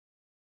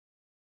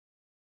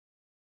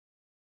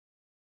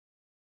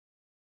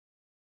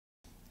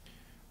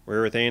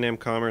We're with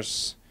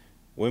A&M-Commerce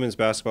women's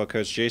basketball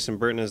coach Jason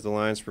Burton as the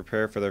Lions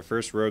prepare for their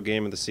first road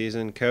game of the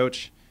season.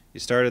 Coach, you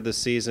started the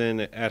season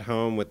at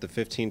home with the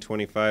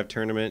 15-25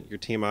 tournament. Your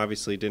team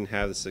obviously didn't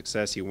have the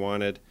success you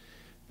wanted,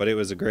 but it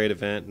was a great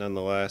event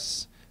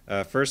nonetheless.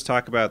 First,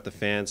 talk about the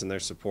fans and their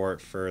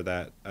support for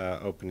that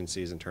opening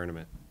season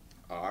tournament.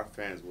 Our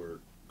fans were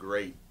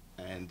great,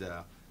 and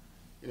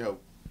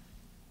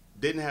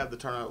didn't have the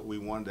turnout we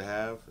wanted to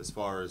have as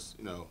far as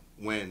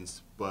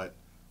wins, but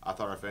I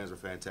thought our fans were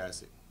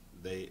fantastic.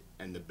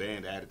 And the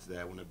band added to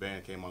that when the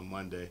band came on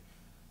Monday.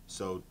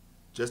 So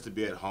just to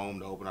be at home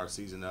to open our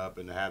season up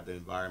and to have the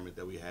environment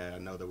that we had, I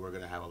know that we're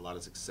going to have a lot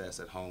of success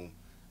at home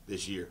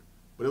this year.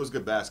 But it was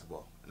good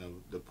basketball.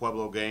 The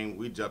Pueblo game,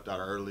 we jumped out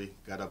early,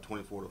 got up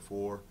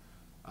 24-4,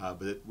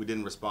 but we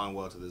didn't respond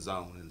well to the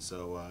zone, and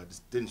so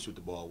just didn't shoot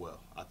the ball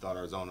well. I thought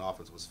our zone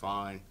offense was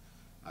fine.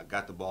 I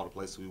got the ball to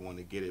places we wanted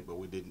to get it, but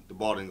the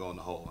ball didn't go in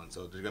the hole, and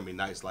so there's going to be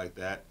nights like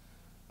that.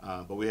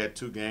 But we had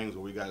two games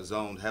where we got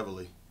zoned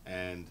heavily,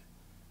 and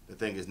the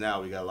thing is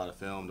now we got a lot of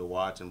film to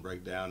watch and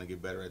break down and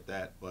get better at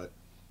that. But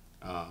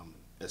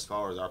as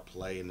far as our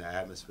play and the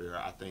atmosphere,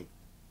 I think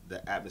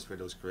the atmosphere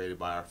that was created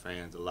by our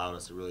fans allowed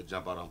us to really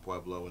jump out on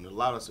Pueblo, and it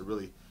allowed us to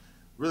really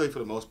for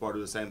the most part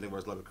do the same thing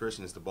whereas Lubbock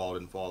Christian is the ball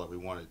didn't fall like we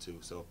wanted to.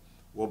 So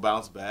we'll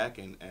bounce back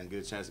and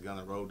get a chance to get on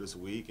the road this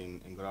week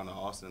and go down to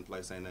Austin and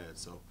play St. Ed.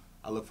 So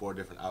I look for a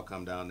different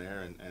outcome down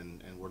there,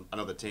 and I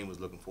know the team was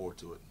looking forward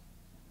to it.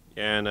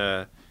 Yeah,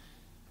 and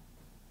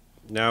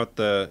now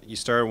you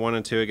started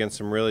 1-2 against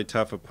some really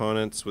tough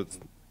opponents with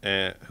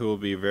who will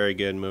be very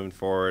good moving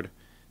forward.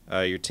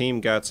 Your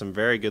team got some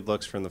very good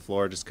looks from the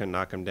floor, just couldn't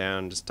knock them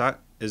down.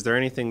 Is there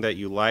anything that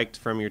you liked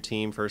from your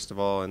team, first of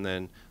all, and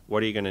then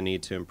what are you going to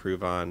need to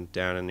improve on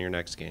down in your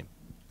next game?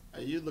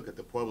 You look at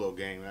the Pueblo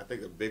game, and I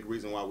think a big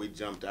reason why we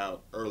jumped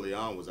out early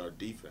on was our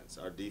defense.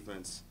 Our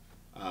defense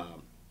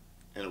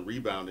and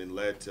rebounding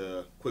led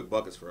to quick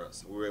buckets for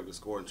us. We were able to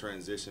score in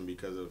transition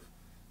because of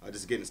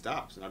just getting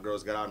stops. And our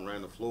girls got out and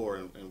ran the floor,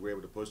 and we were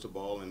able to push the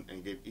ball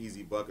and get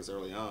easy buckets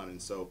early on.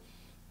 And so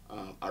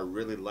I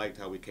really liked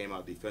how we came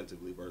out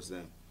defensively versus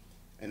them.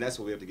 And that's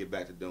what we have to get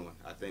back to doing.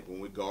 I think when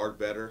we guard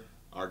better,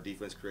 our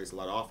defense creates a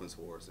lot of offense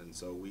for us. And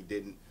so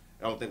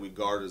I don't think we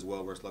guarded as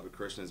well versus Lubbock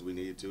Christian as we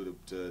needed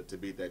to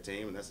beat that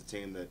team. And that's a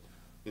team that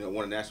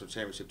won a national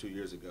championship 2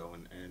 years ago.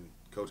 And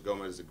Coach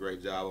Gomez did a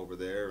great job over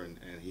there, and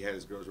he had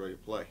his girls ready to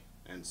play.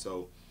 And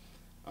so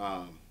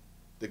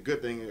the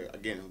good thing,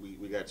 again,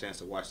 we got a chance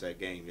to watch that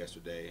game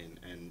yesterday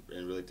and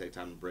really take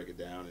time to break it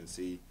down and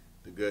see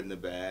the good and the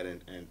bad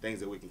and things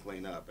that we can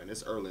clean up. And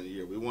it's early in the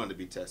year. We wanted to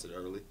be tested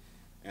early,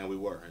 and we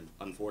were. And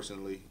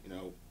unfortunately,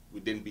 we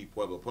didn't beat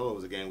Pueblo. Pueblo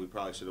was a game we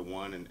probably should have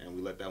won, and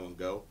we let that one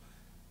go.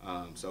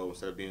 So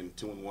instead of being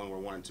 2-1, we're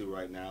 1-2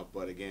 right now.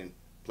 But again,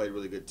 played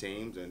really good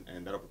teams,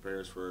 and that'll prepare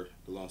us for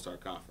the Lone Star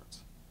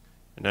Conference.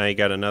 And now you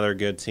got another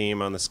good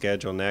team on the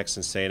schedule next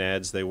in St.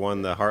 Ed's. They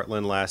won the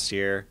Heartland last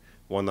year,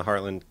 won the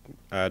Heartland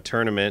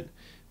tournament,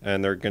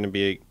 and they're going to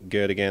be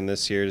good again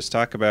this year. Just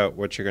talk about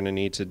what you're going to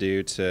need to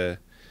do to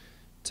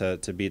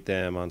beat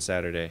them on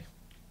Saturday.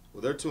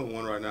 Well, they're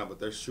 2-1 right now, but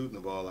they're shooting the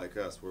ball like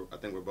us. I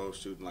think we're both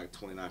shooting like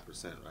 29%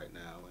 right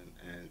now.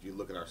 And if you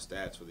look at our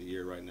stats for the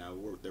year right now,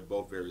 they're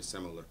both very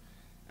similar.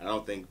 And I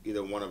don't think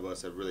either one of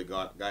us have really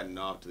gotten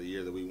off to the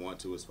year that we want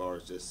to as far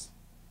as just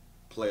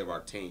play of our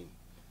team.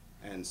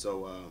 And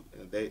so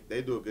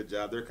they do a good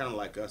job. They're kind of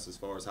like us as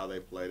far as how they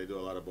play. They do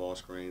a lot of ball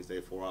screens. They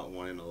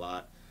 4-out-1 in a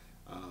lot.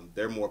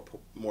 They're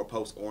more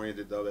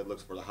post-oriented, though. That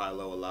looks for the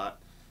high-low a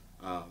lot.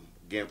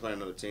 Again, playing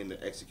another team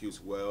that executes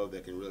well,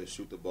 that can really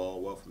shoot the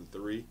ball well from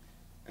three.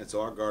 And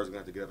so our guards are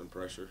going to have to get up and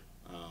pressure.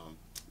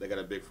 They got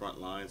a big front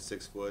line,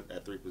 6 foot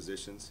at 3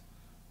 positions.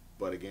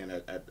 But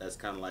again, that's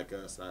kind of like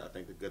us. I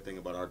think the good thing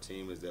about our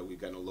team is that we've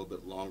gotten a little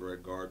bit longer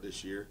at guard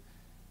this year.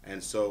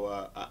 And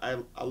so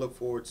I look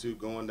forward to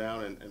going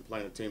down and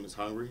playing a team that's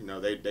hungry.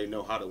 They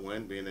know how to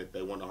win, being that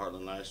they won the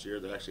Heartland last year.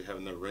 They're actually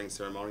having their ring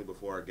ceremony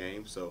before our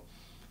game. So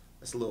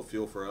that's a little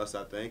fuel for us,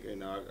 I think.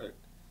 And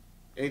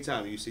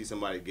anytime you see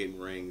somebody getting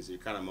rings, you're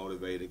kind of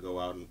motivated to go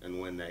out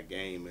and win that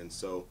game. And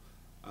so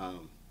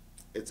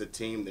it's a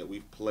team that we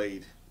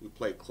played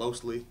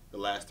closely the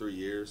last 3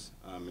 years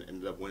and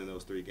ended up winning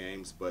those 3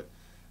 games. But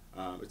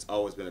it's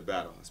always been a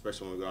battle,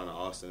 especially when we go down to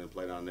Austin and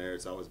play down there.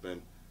 It's always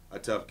been a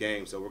tough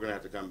game, so we're going to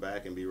have to come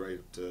back and be ready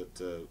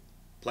to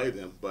play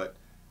them. But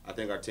I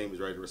think our team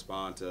is ready to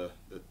respond to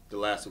the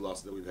last 2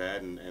 losses that we've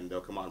had, and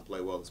they'll come out and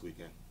play well this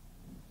weekend.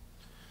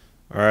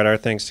 All right, our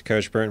thanks to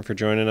Coach Burton for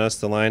joining us.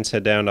 The Lions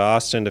head down to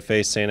Austin to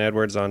face St.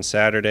 Edwards on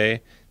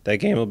Saturday. That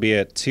game will be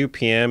at 2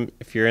 p.m.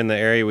 If you're in the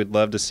area, we'd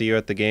love to see you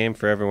at the game.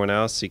 For everyone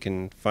else, you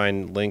can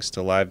find links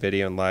to live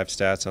video and live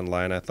stats on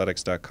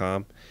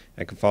lionathletics.com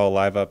and can follow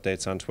live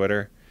updates on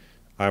Twitter.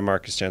 I'm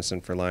Marcus Jensen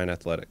for Lion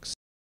Athletics.